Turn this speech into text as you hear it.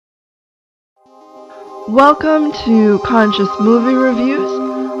Welcome to Conscious Movie Reviews.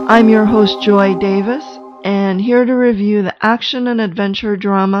 I'm your host Joy Davis, and here to review the action and adventure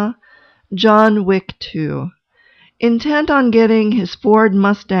drama John Wick 2. Intent on getting his Ford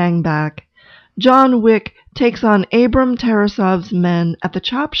Mustang back, John Wick takes on Abram Tarasov's men at the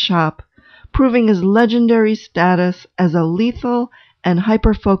chop shop, proving his legendary status as a lethal and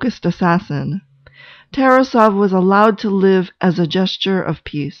hyper-focused assassin. Tarasov was allowed to live as a gesture of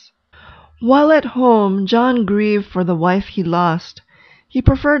peace. While at home, John grieved for the wife he lost. He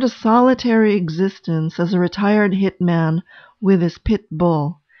preferred a solitary existence as a retired hitman with his pit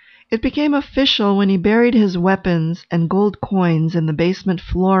bull. It became official when he buried his weapons and gold coins in the basement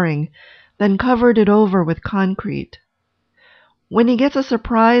flooring, then covered it over with concrete. When he gets a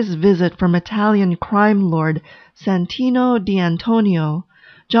surprise visit from Italian crime lord Santino D'Anotonio,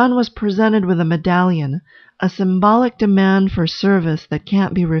 John was presented with a medallion, a symbolic demand for service that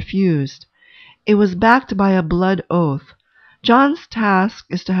can't be refused. It was backed by a blood oath. John's task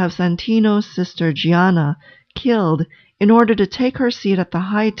is to have Santino's sister Gianna killed in order to take her seat at the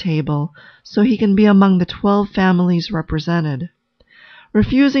high table so he can be among the 12 families represented.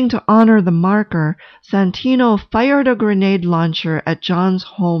 Refusing to honor the marker, Santino fired a grenade launcher at John's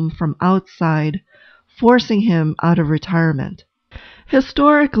home from outside, forcing him out of retirement.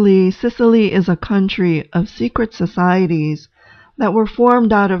 Historically, Sicily is a country of secret societies that were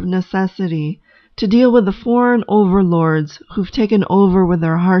formed out of necessity to deal with the foreign overlords who've taken over with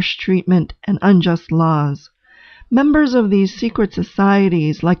their harsh treatment and unjust laws. Members of these secret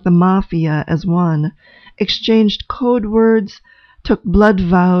societies, like the Mafia as one, exchanged code words, took blood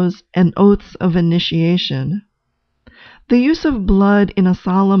vows, and oaths of initiation. The use of blood in a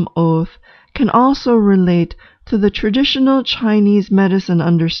solemn oath can also relate to the traditional Chinese medicine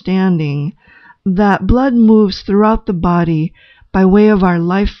understanding that blood moves throughout the body by way of our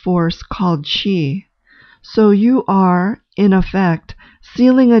life force called qi. So you are, in effect,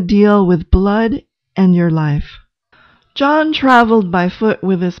 sealing a deal with blood and your life. John traveled by foot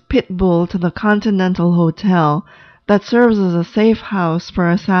with his pit bull to the Continental Hotel that serves as a safe house for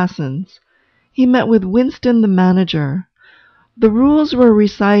assassins. He met with Winston, the manager. The rules were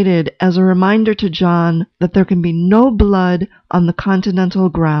recited as a reminder to John that there can be no blood on the Continental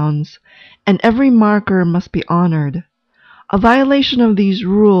grounds, and every marker must be honored. A violation of these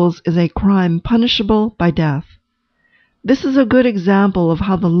rules is a crime punishable by death. This is a good example of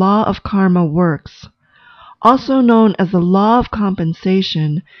how the law of karma works. Also known as the law of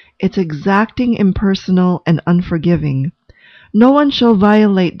compensation, it's exacting, impersonal, and unforgiving. No one shall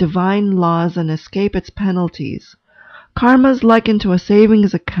violate divine laws and escape its penalties. Karma is likened to a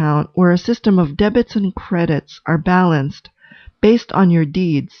savings account where a system of debits and credits are balanced based on your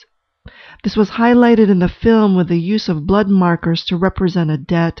deeds. This was highlighted in the film with the use of blood markers to represent a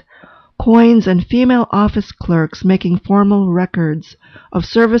debt, coins, and female office clerks making formal records of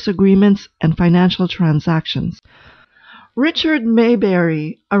service agreements and financial transactions. Richard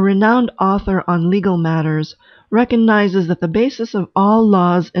Mayberry, a renowned author on legal matters, recognizes that the basis of all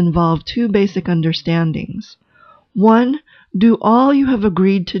laws involve two basic understandings. 1. Do all you have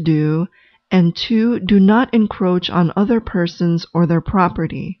agreed to do, and 2. Do not encroach on other persons or their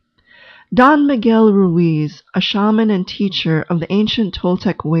property. Don Miguel Ruiz, a shaman and teacher of the ancient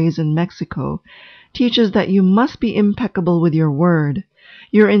Toltec ways in Mexico, teaches that you must be impeccable with your word.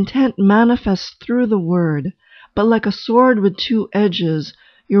 Your intent manifests through the word, but like a sword with two edges,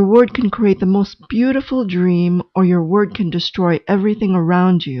 your word can create the most beautiful dream, or your word can destroy everything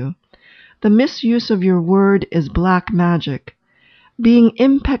around you. The misuse of your word is black magic. Being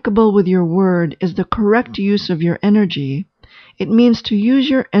impeccable with your word is the correct use of your energy. It means to use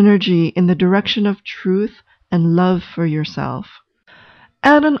your energy in the direction of truth and love for yourself.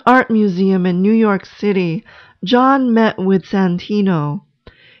 At an art museum in New York City, John met with Santino.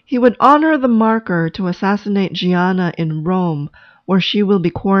 He would honor the marker to assassinate Gianna in Rome, where she will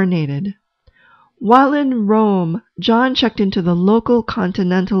be coronated. While in Rome, John checked into the local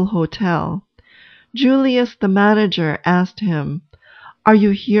Continental Hotel. Julius, the manager, asked him, "Are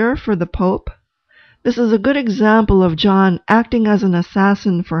you here for the Pope?" This is a good example of John acting as an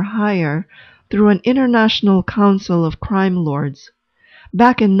assassin for hire through an international council of crime lords.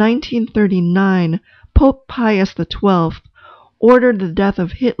 Back in 1939, Pope Pius XII ordered the death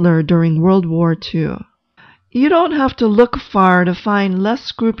of Hitler during World War II. You don't have to look far to find less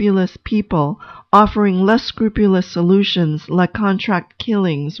scrupulous people offering less scrupulous solutions like contract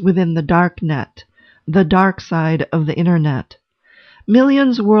killings within the dark net, the dark side of the internet.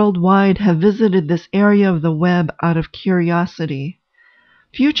 Millions worldwide have visited this area of the web out of curiosity.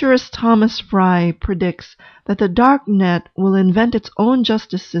 Futurist Thomas Fry predicts that the dark net will invent its own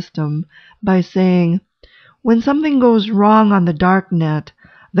justice system by saying, When something goes wrong on the dark net,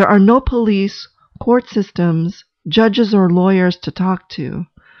 there are no police, court systems, judges or lawyers to talk to.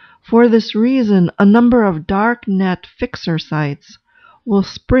 For this reason, a number of dark net fixer sites will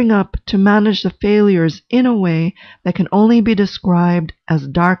spring up to manage the failures in a way that can only be described as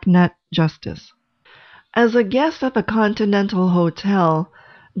darknet justice. As a guest at the Continental Hotel,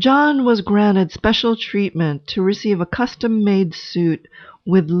 John was granted special treatment to receive a custom-made suit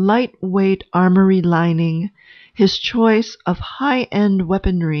with lightweight armory lining, his choice of high-end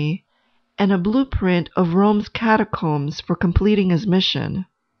weaponry, and a blueprint of Rome's catacombs for completing his mission.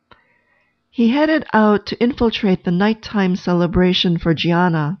 He headed out to infiltrate the nighttime celebration for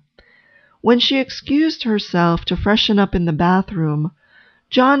Gianna. When she excused herself to freshen up in the bathroom,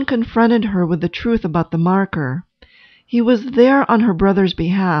 John confronted her with the truth about the marker. He was there on her brother's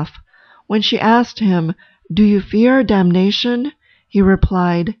behalf. When she asked him, "Do you fear damnation?" he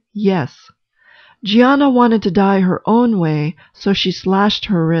replied, "Yes." Gianna wanted to die her own way, so she slashed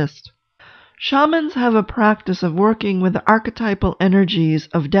her wrist. Shamans have a practice of working with the archetypal energies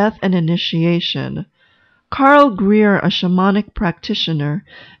of death and initiation. Carl Greer, a shamanic practitioner,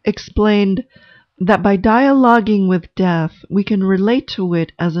 explained that by dialoguing with death, we can relate to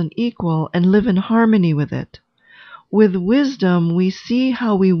it as an equal and live in harmony with it. With wisdom, we see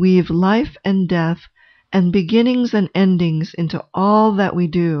how we weave life and death and beginnings and endings into all that we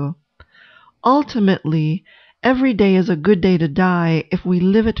do. Ultimately, every day is a good day to die if we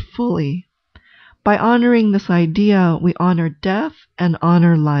live it fully. By honoring this idea, we honor death and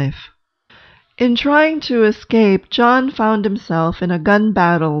honor life. In trying to escape, John found himself in a gun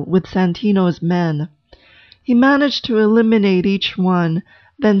battle with Santino's men. He managed to eliminate each one,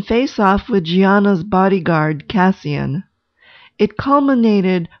 then face off with Gianna's bodyguard, Cassian. It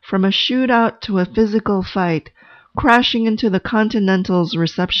culminated from a shootout to a physical fight, crashing into the Continental's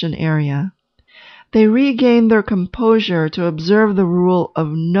reception area. They regained their composure to observe the rule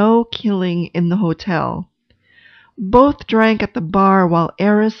of no killing in the hotel. Both drank at the bar while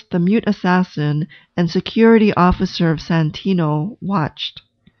Eris, the mute assassin, and security officer of Santino watched.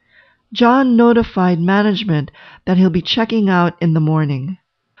 John notified management that he'll be checking out in the morning.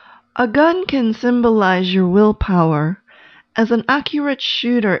 A gun can symbolize your willpower. As an accurate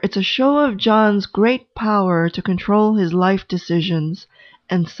shooter, it's a show of John's great power to control his life decisions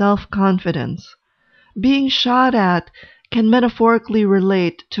and self-confidence. Being shot at can metaphorically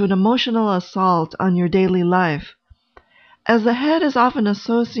relate to an emotional assault on your daily life. As the head is often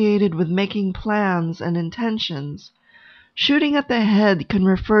associated with making plans and intentions, shooting at the head can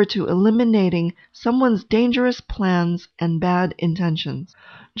refer to eliminating someone's dangerous plans and bad intentions.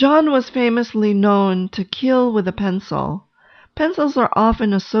 John was famously known to kill with a pencil. Pencils are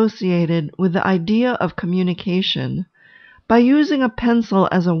often associated with the idea of communication. By using a pencil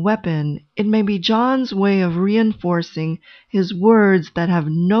as a weapon, it may be John's way of reinforcing his words that have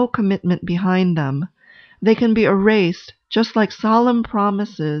no commitment behind them. They can be erased, just like solemn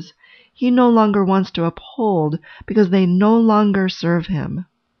promises he no longer wants to uphold because they no longer serve him.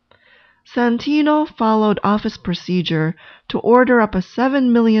 Santino followed office procedure to order up a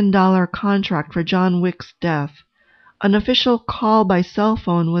 $7 million contract for John Wick's death. An official call by cell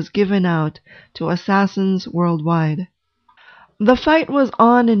phone was given out to assassins worldwide. The fight was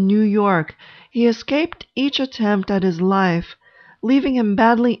on in New York. He escaped each attempt at his life, leaving him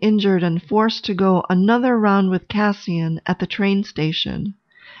badly injured and forced to go another round with Cassian at the train station.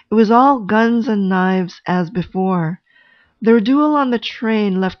 It was all guns and knives as before. Their duel on the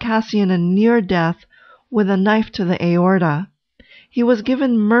train left Cassian in near death with a knife to the aorta. He was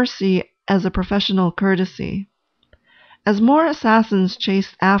given mercy as a professional courtesy. As more assassins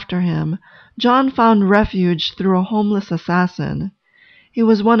chased after him, John found refuge through a homeless assassin. He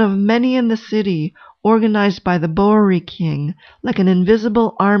was one of many in the city, organized by the Bowery King, like an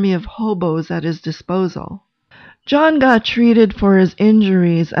invisible army of hobos at his disposal. John got treated for his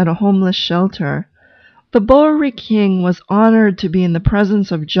injuries at a homeless shelter. The Bowery King was honored to be in the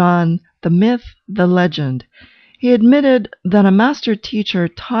presence of John, the myth, the legend. He admitted that a master teacher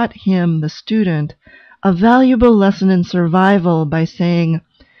taught him, the student, a valuable lesson in survival by saying,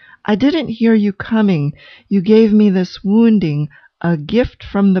 "I didn't hear you coming. You gave me this wounding, a gift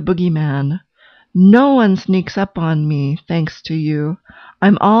from the boogeyman. No one sneaks up on me, thanks to you.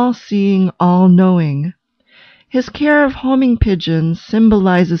 I'm all-seeing, all-knowing." His care of homing pigeons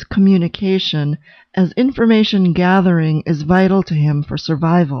symbolizes communication, as information gathering is vital to him for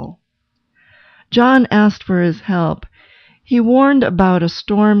survival. John asked for his help. He warned about a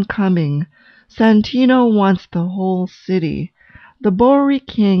storm coming. Santino wants the whole city. The Bowery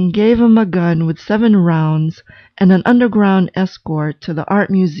King gave him a gun with 7 rounds and an underground escort to the art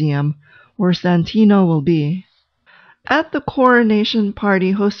museum, where Santino will be. At the coronation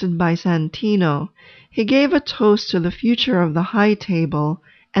party hosted by Santino, he gave a toast to the future of the high table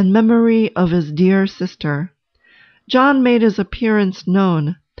and memory of his dear sister. John made his appearance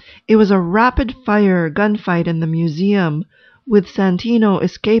known. It was a rapid-fire gunfight in the museum, with Santino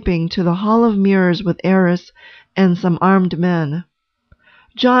escaping to the Hall of Mirrors with Eris and some armed men.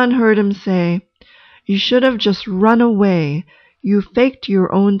 John heard him say, "You should have just run away. You faked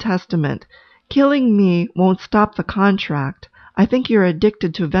your own testament. Killing me won't stop the contract. I think you're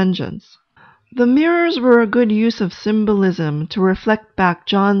addicted to vengeance." The mirrors were a good use of symbolism to reflect back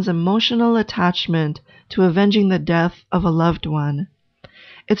John's emotional attachment to avenging the death of a loved one.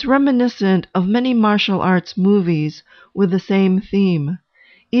 It's reminiscent of many martial arts movies with the same theme.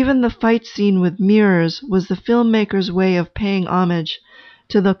 Even the fight scene with mirrors was the filmmaker's way of paying homage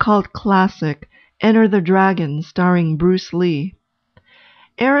to the cult classic Enter the Dragon starring Bruce Lee.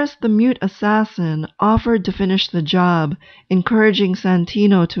 Eris the mute assassin offered to finish the job, encouraging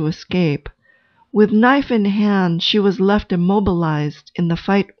Santino to escape. With knife in hand, she was left immobilized in the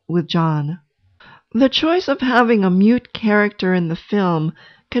fight with John. The choice of having a mute character in the film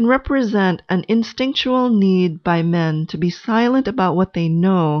can represent an instinctual need by men to be silent about what they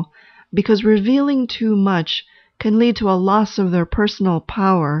know, because revealing too much can lead to a loss of their personal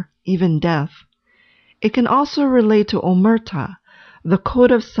power, even death. It can also relate to omerta, the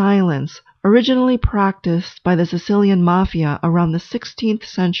code of silence originally practiced by the Sicilian Mafia around the 16th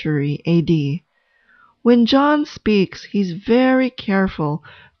century AD. When John speaks, he's very careful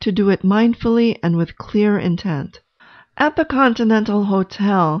to do it mindfully and with clear intent. At the Continental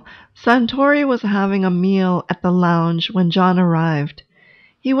Hotel, Santori was having a meal at the lounge when John arrived.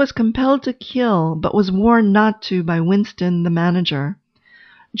 He was compelled to kill, but was warned not to by Winston, the manager.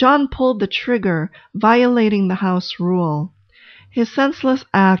 John pulled the trigger, violating the house rule. His senseless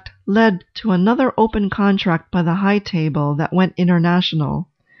act led to another open contract by the high table that went international.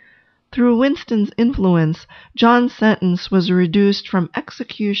 Through Winston's influence, John's sentence was reduced from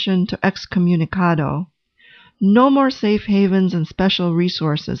execution to Ex-Communicado. No more safe havens and special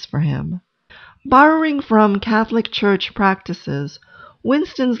resources for him. Borrowing from Catholic Church practices,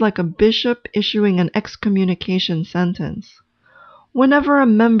 Winston's like a bishop issuing an excommunication sentence. Whenever a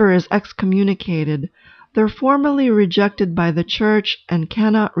member is excommunicated, they're formally rejected by the Church and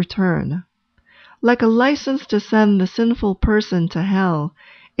cannot return. Like a license to send the sinful person to hell,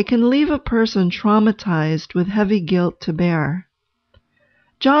 it can leave a person traumatized with heavy guilt to bear.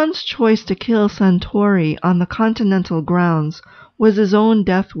 John's choice to kill Santori on the Continental grounds was his own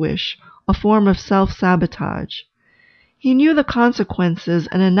death wish, a form of self-sabotage. He knew the consequences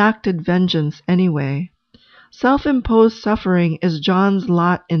and enacted vengeance anyway. Self-imposed suffering is John's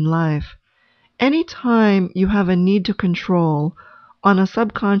lot in life. Any time you have a need to control, on a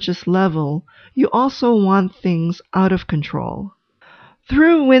subconscious level, you also want things out of control.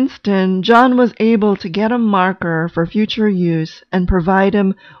 Through Winston, John was able to get a marker for future use and provide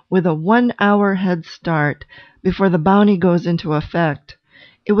him with a 1-hour head start before the bounty goes into effect.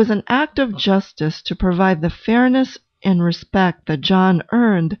 It was an act of justice to provide the fairness and respect that John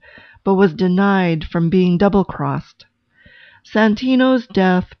earned, but was denied from being double-crossed. Santino's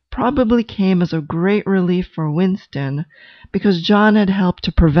death probably came as a great relief for Winston, because John had helped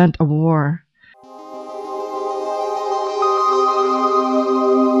to prevent a war.